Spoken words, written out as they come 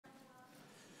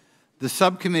The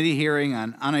subcommittee hearing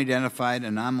on unidentified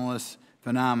anomalous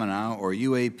phenomena, or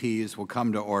UAPs, will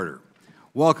come to order.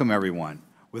 Welcome, everyone.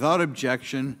 Without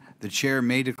objection, the chair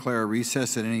may declare a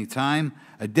recess at any time.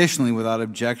 Additionally, without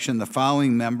objection, the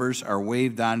following members are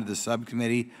waived onto the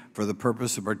subcommittee for the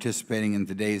purpose of participating in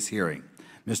today's hearing: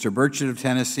 Mr. Burchett of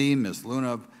Tennessee, Ms.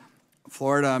 Luna of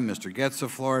Florida, Mr. Getz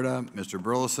of Florida, Mr.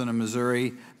 Burleson of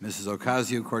Missouri, Mrs.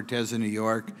 Ocasio-Cortez of New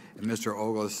York, and Mr.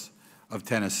 Ogles of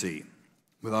Tennessee.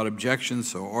 Without objection,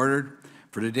 so ordered.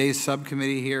 For today's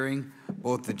subcommittee hearing,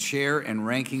 both the chair and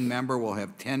ranking member will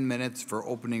have 10 minutes for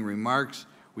opening remarks.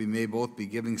 We may both be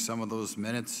giving some of those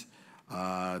minutes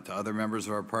to other members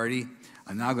of our party.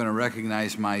 I'm now going to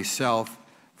recognize myself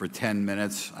for 10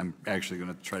 minutes. I'm actually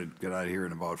going to try to get out of here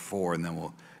in about 4, and then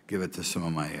we'll give it to some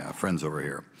of my friends over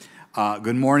here.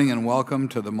 Good morning and welcome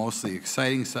to the most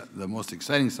exciting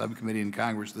subcommittee in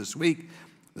Congress this week,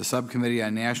 the Subcommittee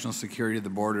on National Security, the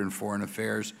Border, and Foreign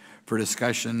Affairs, for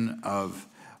discussion of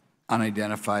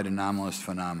unidentified anomalous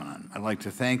phenomenon. I'd like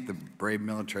to thank the brave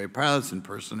military pilots and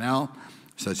personnel,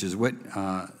 such as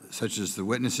the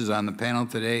witnesses on the panel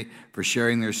today, for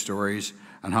sharing their stories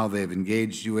on how they have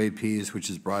engaged UAPs, which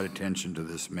has brought attention to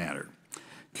this matter.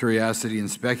 Curiosity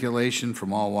and speculation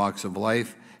from all walks of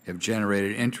life have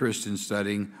generated interest in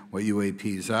studying what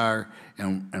UAPs are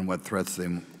and what threats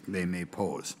they may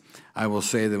pose. I will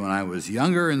say that when I was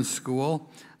younger in school,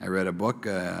 I read a book,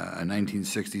 a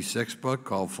 1966 book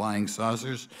called Flying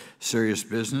Saucers, Serious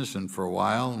Business, and for a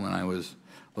while, when I was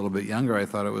a little bit younger, I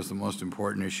thought it was the most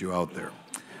important issue out there.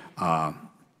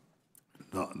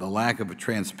 The lack of a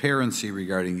transparency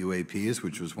regarding UAPs,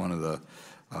 which was one of the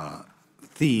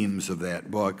themes of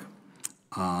that book,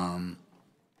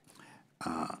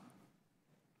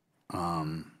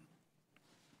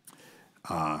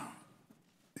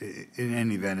 in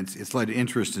any event, it's led to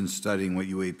interest in studying what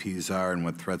UAPs are and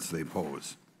what threats they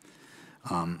pose.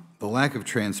 The lack of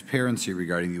transparency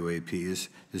regarding UAPs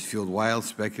has fueled wild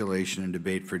speculation and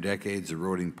debate for decades,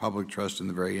 eroding public trust in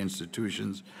the very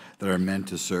institutions that are meant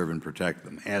to serve and protect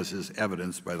them, as is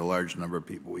evidenced by the large number of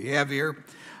people we have here.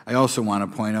 I also want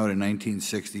to point out in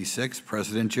 1966,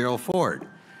 President Gerald Ford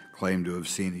claimed to have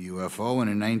seen a UFO, and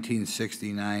in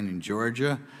 1969 in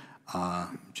Georgia,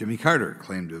 Jimmy Carter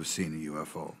claimed to have seen a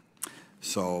UFO.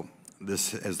 So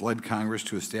this has led Congress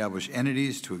to establish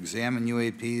entities to examine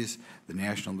UAPs. The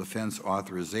National Defense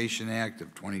Authorization Act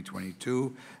of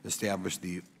 2022 established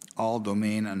the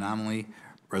All-Domain Anomaly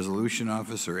Resolution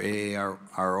Office, or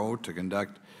AARO, to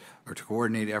conduct or to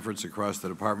coordinate efforts across the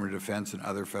Department of Defense and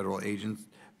other federal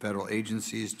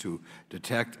agencies to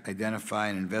detect, identify,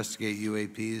 and investigate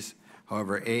UAPs.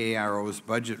 However, AARO's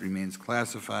budget remains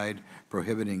classified,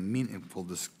 prohibiting meaningful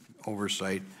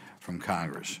oversight from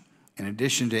Congress. In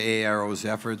addition to AARO's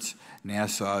efforts,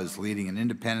 NASA is leading an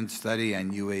independent study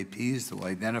on UAPs that will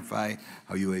identify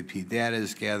how UAP data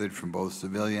is gathered from both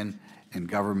civilian and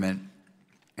government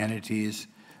entities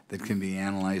that can be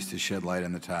analyzed to shed light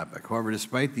on the topic. However,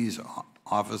 despite these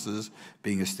offices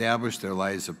being established, there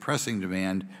lies a pressing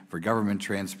demand for government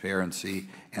transparency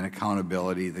and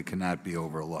accountability that cannot be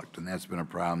overlooked, and that's been a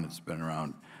problem that's been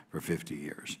around for 50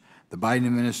 years. The Biden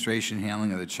administration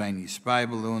handling of the Chinese spy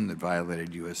balloon that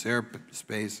violated U.S.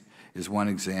 airspace is one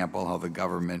example how the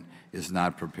government is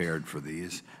not prepared for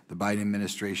these. The Biden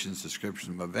administration's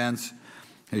description of events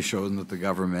has shown that the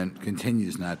government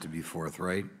continues not to be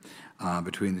forthright.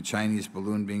 Between the Chinese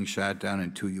balloon being shot down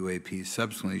and 2 UAPs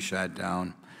subsequently shot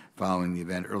down following the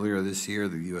event earlier this year,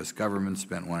 the U.S. government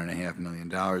spent $1.5 million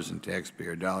in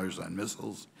taxpayer dollars on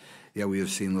missiles, yet we have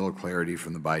seen little clarity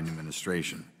from the Biden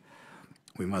administration.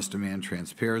 We must demand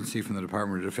transparency from the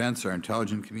Department of Defense, our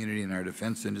intelligence community, and our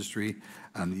defense industry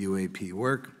on the UAP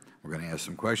work. We're going to ask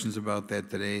some questions about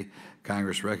that today.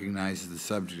 Congress recognizes the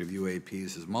subject of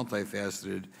UAPs is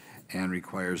multifaceted and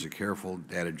requires a careful,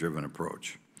 data-driven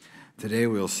approach. Today,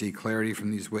 we'll see clarity from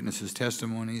these witnesses'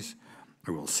 testimonies,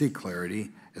 or we'll seek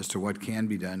clarity as to what can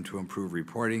be done to improve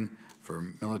reporting for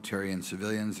military and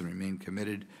civilians and remain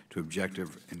committed to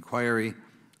objective inquiry.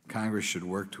 Congress should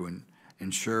work to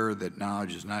ensure that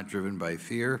knowledge is not driven by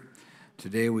fear.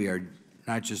 Today, we are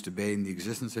not just debating the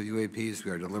existence of UAPs, we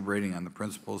are deliberating on the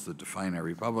principles that define our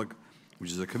republic,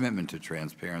 which is a commitment to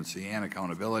transparency and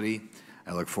accountability.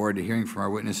 I look forward to hearing from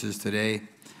our witnesses today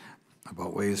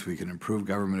about ways we can improve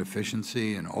government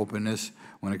efficiency and openness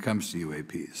when it comes to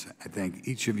UAPs. I thank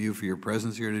each of you for your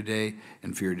presence here today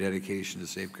and for your dedication to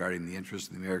safeguarding the interests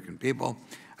of the American people.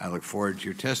 I look forward to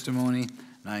your testimony.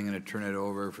 Now I'm going to turn it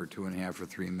over for 2.5 or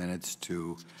 3 minutes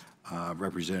to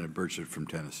Representative Burchett from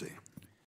Tennessee.